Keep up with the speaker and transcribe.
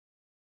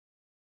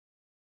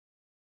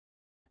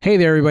Hey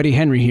there everybody,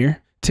 Henry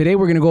here. Today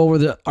we're going to go over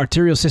the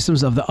arterial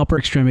systems of the upper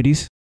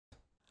extremities.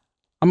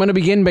 I'm going to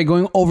begin by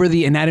going over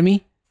the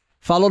anatomy,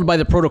 followed by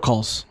the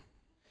protocols.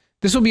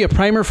 This will be a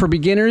primer for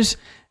beginners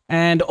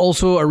and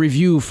also a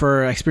review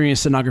for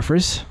experienced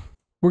sonographers.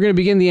 We're going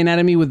to begin the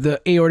anatomy with the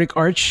aortic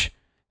arch,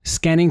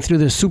 scanning through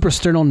the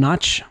suprasternal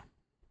notch.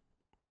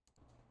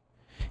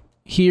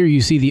 Here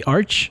you see the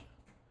arch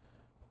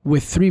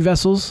with 3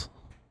 vessels,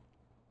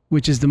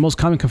 which is the most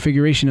common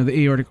configuration of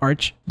the aortic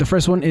arch. The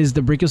first one is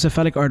the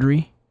Brachiocephalic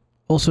Artery,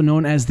 also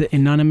known as the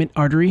innominate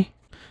artery,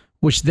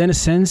 which then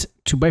ascends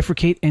to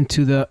bifurcate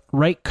into the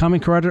right common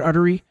carotid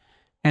artery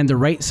and the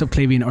right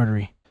subclavian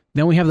artery.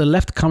 Then we have the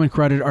left common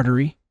carotid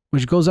artery,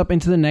 which goes up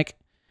into the neck,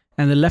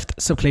 and the left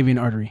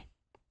subclavian artery.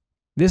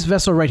 This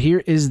vessel right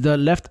here is the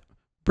left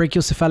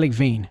brachiocephalic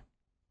vein.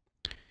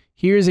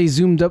 Here is a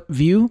zoomed up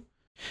view.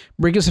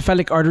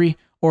 Brachiocephalic artery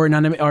or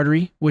innominate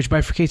artery, which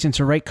bifurcates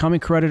into right common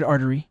carotid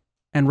artery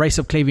and right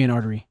subclavian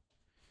artery,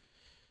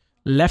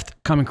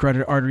 left common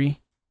carotid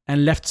artery,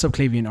 and left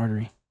subclavian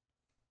artery.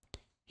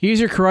 Here's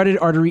your carotid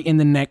artery in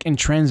the neck and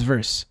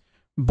transverse,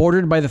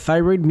 bordered by the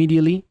thyroid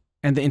medially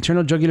and the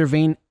internal jugular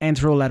vein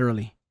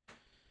anterolaterally.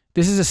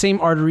 This is the same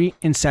artery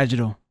in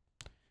sagittal.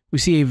 We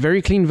see a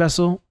very clean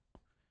vessel.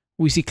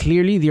 We see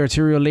clearly the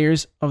arterial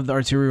layers of the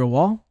arterial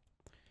wall.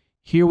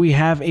 Here we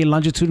have a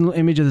longitudinal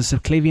image of the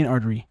subclavian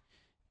artery.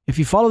 If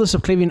you follow the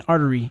subclavian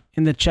artery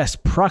in the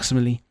chest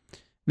proximally,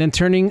 then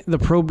turning the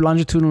probe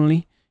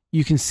longitudinally,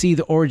 you can see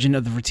the origin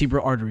of the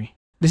vertebral artery.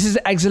 This is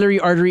the axillary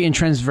artery in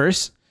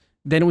transverse.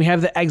 Then we have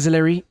the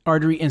axillary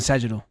artery in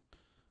sagittal,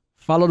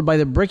 followed by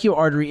the brachial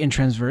artery in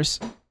transverse.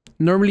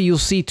 Normally you'll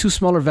see 2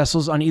 smaller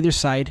vessels on either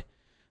side.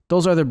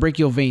 Those are the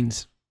brachial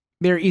veins.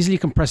 They are easily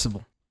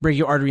compressible.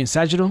 Brachial artery in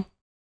sagittal.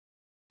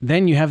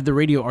 Then you have the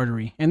radial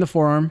artery in the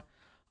forearm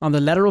on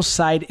the lateral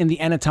side in the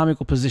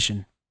anatomical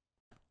position.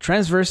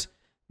 Transverse,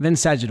 then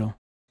sagittal.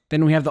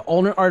 Then we have the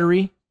ulnar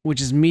artery, which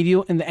is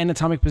medial in the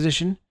anatomic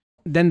position,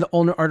 then the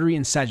ulnar artery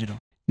in sagittal.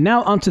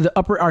 Now onto the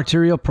upper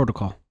arterial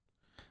protocol.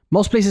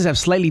 Most places have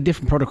slightly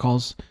different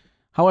protocols.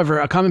 However,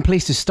 a common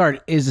place to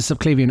start is the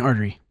subclavian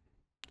artery.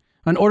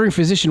 An ordering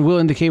physician will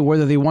indicate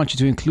whether they want you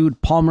to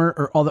include palmar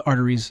or other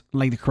arteries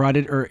like the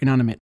carotid or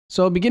innominate.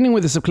 So beginning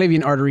with the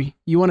subclavian artery,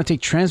 you want to take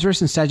transverse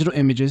and sagittal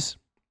images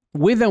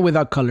with and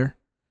without color.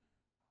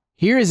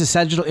 Here is a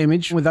sagittal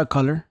image without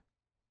color,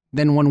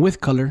 then one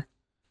with color,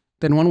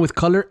 then one with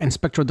color and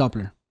spectral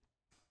Doppler.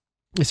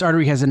 This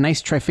artery has a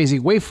nice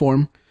triphasic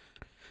waveform.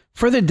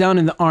 Further down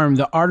in the arm,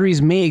 the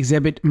arteries may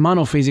exhibit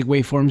monophasic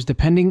waveforms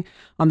depending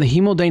on the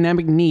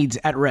hemodynamic needs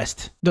at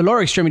rest. The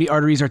lower extremity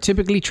arteries are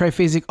typically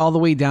triphasic all the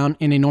way down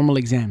in a normal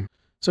exam.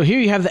 So here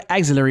you have the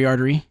axillary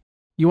artery.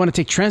 You want to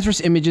take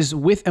transverse images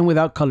with and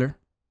without color,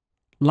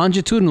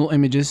 longitudinal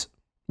images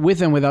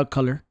with and without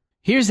color.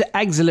 Here's the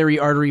axillary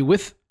artery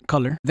with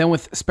color, then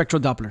with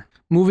spectral Doppler.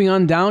 Moving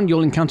on down,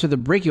 you'll encounter the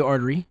brachial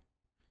artery.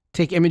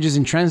 Take images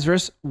in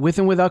transverse with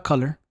and without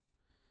color,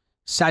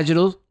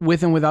 sagittal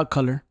with and without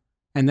color,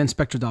 and then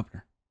spectral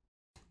Doppler.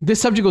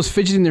 This subject was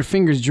fidgeting their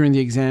fingers during the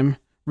exam,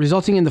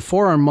 resulting in the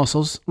forearm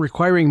muscles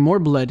requiring more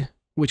blood,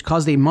 which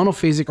caused a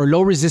monophasic or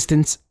low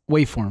resistance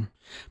waveform.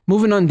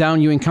 Moving on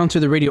down, you encounter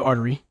the radial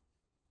artery.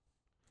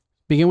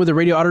 Begin with the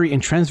radial artery in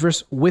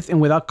transverse with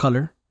and without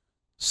color,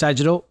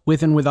 sagittal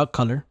with and without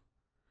color,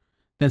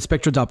 then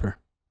spectral Doppler.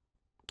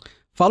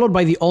 Followed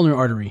by the ulnar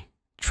artery,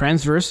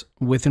 transverse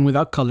with and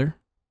without color,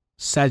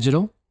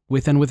 sagittal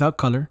with and without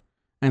color,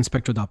 and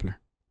spectral Doppler.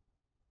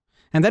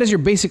 And that is your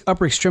basic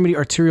upper extremity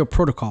arterial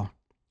protocol.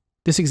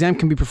 This exam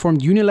can be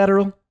performed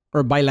unilateral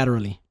or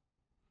bilaterally.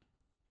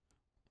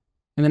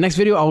 In the next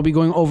video, I will be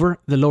going over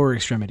the lower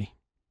extremity.